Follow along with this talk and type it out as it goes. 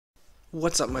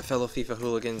What's up, my fellow FIFA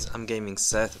hooligans? I'm Gaming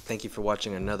Seth. Thank you for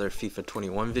watching another FIFA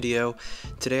 21 video.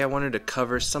 Today I wanted to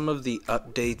cover some of the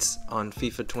updates on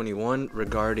FIFA 21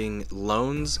 regarding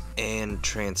loans and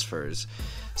transfers.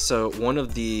 So one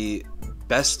of the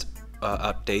best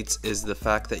updates is the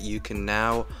fact that you can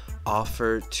now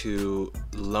offer to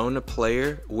loan a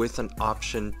player with an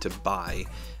option to buy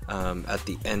at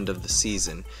the end of the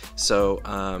season. So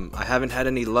I haven't had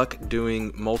any luck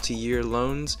doing multi-year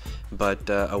loans, but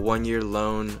a one-year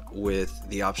loan with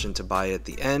the option to buy at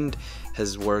the end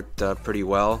has worked pretty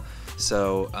well.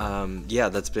 So yeah,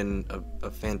 that's been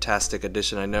a fantastic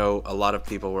addition. I know a lot of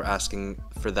people were asking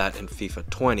for that in FIFA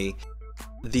 20.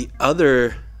 The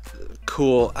other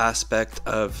cool aspect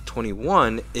of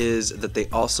 21 is that they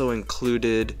also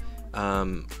included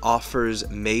offers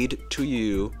made to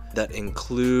you that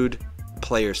include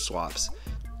player swaps.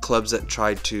 Clubs that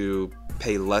try to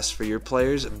pay less for your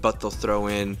players, but they'll throw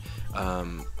in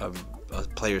a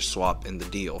player swap in the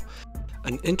deal.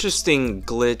 An interesting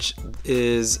glitch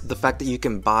is the fact that you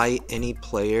can buy any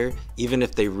player even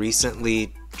if they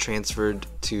recently transferred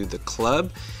to the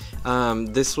club.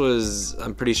 I'm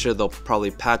pretty sure they'll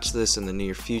probably patch this in the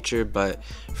near future, but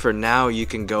for now you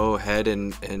can go ahead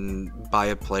and buy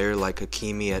a player like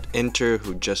Hakimi at Inter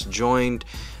who just joined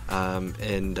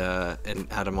and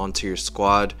add him onto your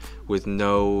squad with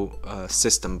no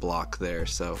system block there.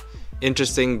 So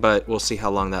interesting, but we'll see how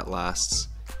long that lasts.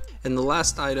 And the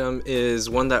last item is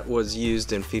one that was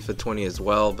used in FIFA 20 as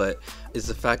well, but is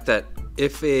the fact that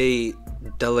if a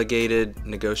delegated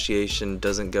negotiation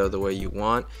doesn't go the way you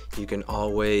want, you can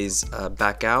always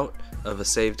back out of a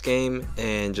saved game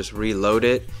and just reload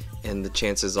it, and the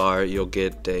chances are you'll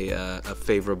get a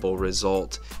favorable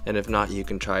result. And if not, you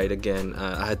can try it again.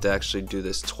 I had to actually do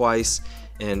this twice,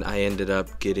 and I ended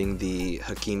up getting the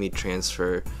Hakimi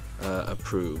transfer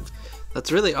approved. That's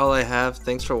really all I have.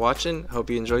 Thanks for watching. Hope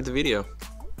you enjoyed the video.